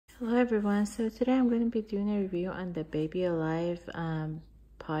Hello everyone, so today I'm going to be doing a review on the Baby Alive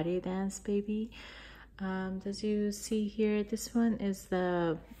potty dance baby. As you see here, this one is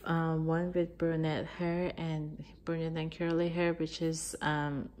the one with brunette hair and brunette and curly hair, which is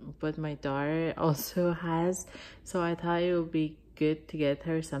what my daughter also has. So I thought it would be good to get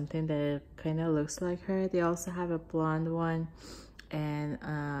her something that kind of looks like her. They also have a blonde one and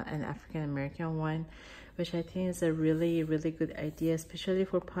an African American one, which I think is a really good idea, especially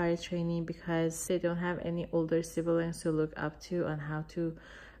for potty training, because they don't have any older siblings to look up to on how to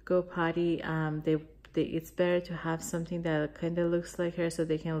go potty. It's better to have something that kind of looks like her so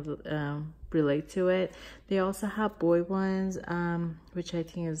they can relate to it. They also have boy ones, which I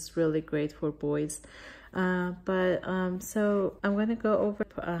think is really great for boys. So I'm gonna go over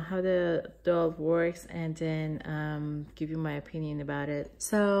how the doll works and then give you my opinion about it.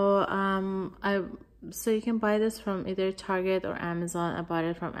 So so you can buy this from either Target or Amazon. I bought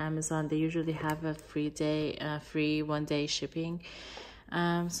it from Amazon. They usually have a free one-day shipping. So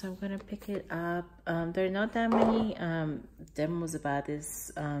I'm gonna pick it up. There are not that many demos about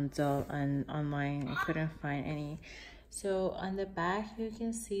this doll online. I couldn't find any. So on the back you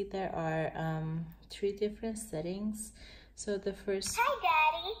can see there are 3 different settings. So the first, hi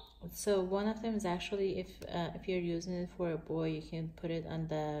Daddy. So one of them is actually if you're using it for a boy, you can put it on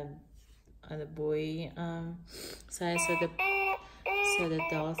the boy side, so the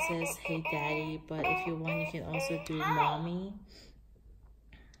doll says hey daddy, but if you want you can also do mommy.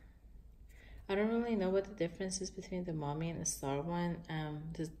 I don't really know what the difference is between the mommy and the star one,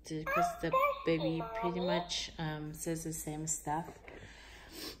 because the baby pretty much says the same stuff.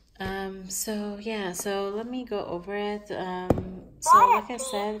 So yeah, so let me go over it. So like I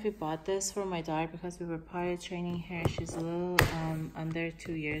said, we bought this for my daughter because we were potty training her. She's a little under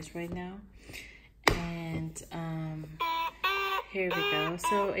 2 years right now. And here we go.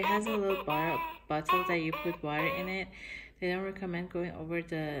 So it has a little bottle that you put water in it. They don't recommend going over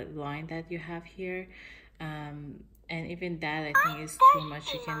the line that you have here, and even that I think is too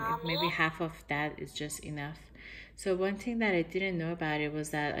much. You can, maybe half of that is just enough. So one thing that I didn't know about it was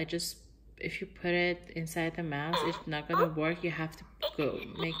that if you put it inside the mouth, it's not gonna work. You have to go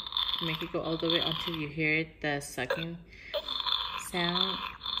make it go all the way until you hear the sucking sound,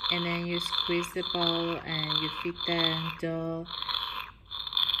 and then you squeeze the ball and you feed the doll.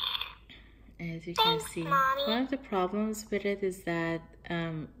 As you can see, one of the problems with it is that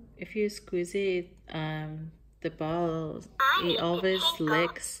if you squeeze it, the ball, it always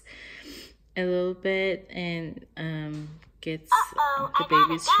licks a little bit and gets the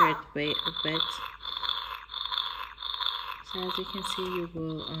baby's shirt wet. So as you can see, you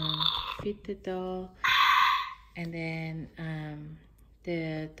will feed the doll, and then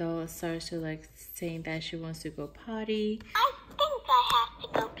the doll starts to like saying that she wants to go potty. I think I have to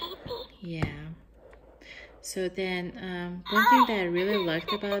go pee-pee. Yeah. So then one thing that I really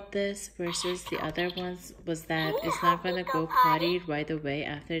liked about this versus the other ones was that it's not gonna go potty right away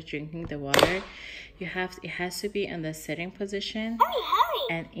after drinking the water. It has to be in the sitting position,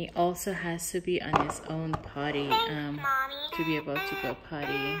 and it also has to be on its own potty to be able to go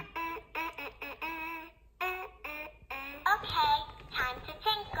potty. Okay, time to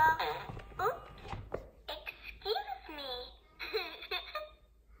tinkle. Oops, excuse me.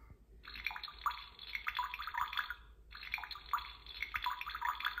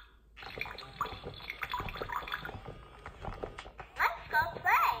 Let's go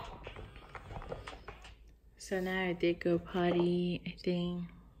play. So now I did go potty, I think.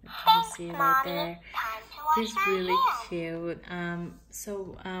 You see it right there. It's really cute.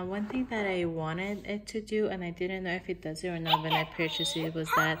 So one thing that I wanted it to do, and I didn't know if it does it or not when I purchased it, was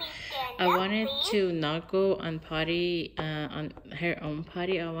that I wanted to not go on potty on her own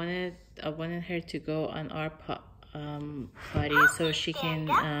potty. I wanted her to go on our potty so she can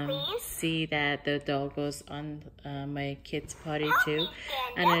see that the doll goes on my kid's potty too.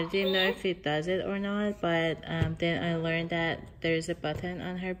 And I didn't know if it does it or not, but then I learned that there's a button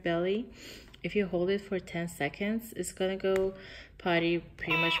on her belly. If you hold it for 10 seconds, it's gonna go potty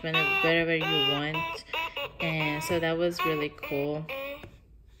pretty much wherever you want. And so that was really cool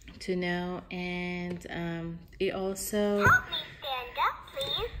to know. And it also, Help me stand up,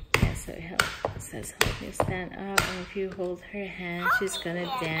 please. yeah, so it says help me stand up. And if you hold her hand, she's gonna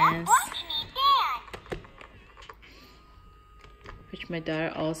dance. Watch me dance. Which my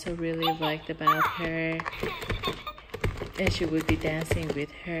daughter also really liked about her. And she would be dancing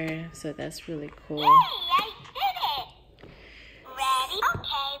with her, so that's really cool. Yay, I did it! Ready?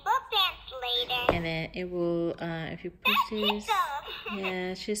 Okay, we'll dance later. And then it will, if you push this,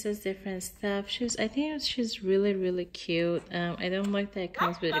 Yeah, she says different stuff. I think she's really cute. I don't like that it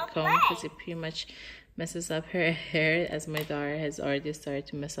comes with a comb because it pretty much messes up her hair, as my daughter has already started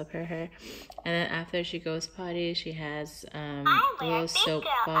to mess up her hair. And then after she goes potty, she has a little soap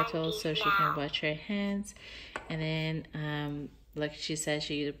bottle so she can wash her hands. And then like she said,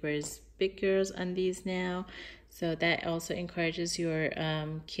 she wears big girls undies now, so that also encourages your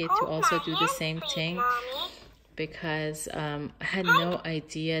kid to also do the same thing. Because I had no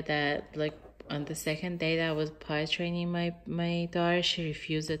idea that, like, on the second day that I was potty training my daughter, she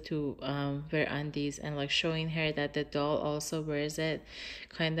refused to wear undies, and like showing her that the doll also wears it,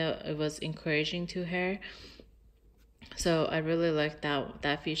 kind of, it was encouraging to her. So I really like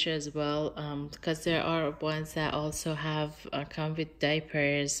that feature as well, because there are ones that also have come with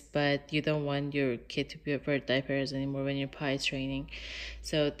diapers, but you don't want your kid to wear diapers anymore when you're potty training.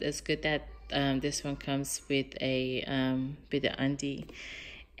 So it's good that this one comes with with the undie.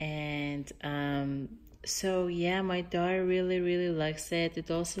 And so yeah, my daughter really likes it.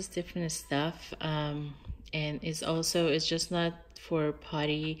 It also has different stuff, and it's just not for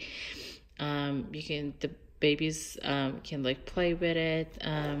potty. You can, the babies can like play with it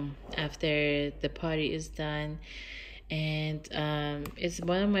after the potty is done. And it's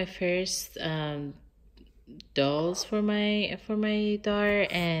one of my first dolls for my daughter.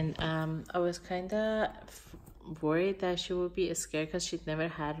 And I was kind of worried that she would be scared because she'd never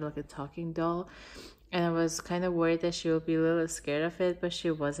had like a talking doll, and I was kind of worried that she would be a little scared of it, but she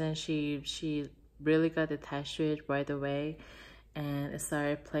wasn't. She really got attached to it right away and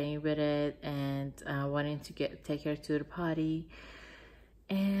started playing with it and wanting to take her to the potty.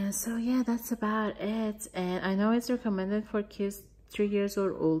 And so yeah, that's about it. And I know it's recommended for kids 3 years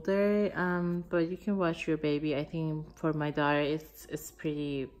or older, but you can watch your baby. I think for my daughter, it's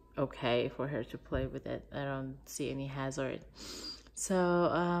pretty okay for her to play with it. I don't see any hazard. So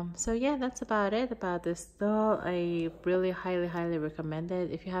yeah, that's about it about this doll. I really highly recommend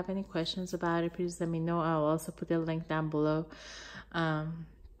it. If you have any questions about it, please let me know. I'll also put the link down below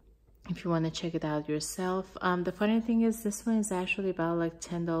if you want to check it out yourself. The funny thing is, this one is actually about like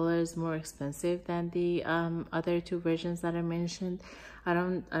 $10 more expensive than the other two versions that I mentioned. I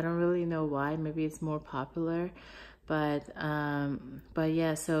don't really know why. Maybe it's more popular. But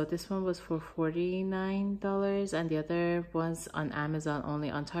yeah, so this one was for $49, and the other ones on Amazon only.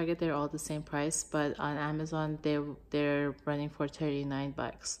 On Target they're all the same price, but on Amazon they're running for 39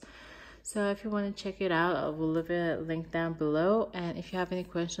 bucks. So if you want to check it out, I will leave a link down below. And if you have any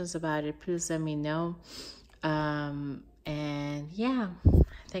questions about it, please let me know. And yeah,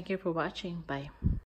 thank you for watching. Bye.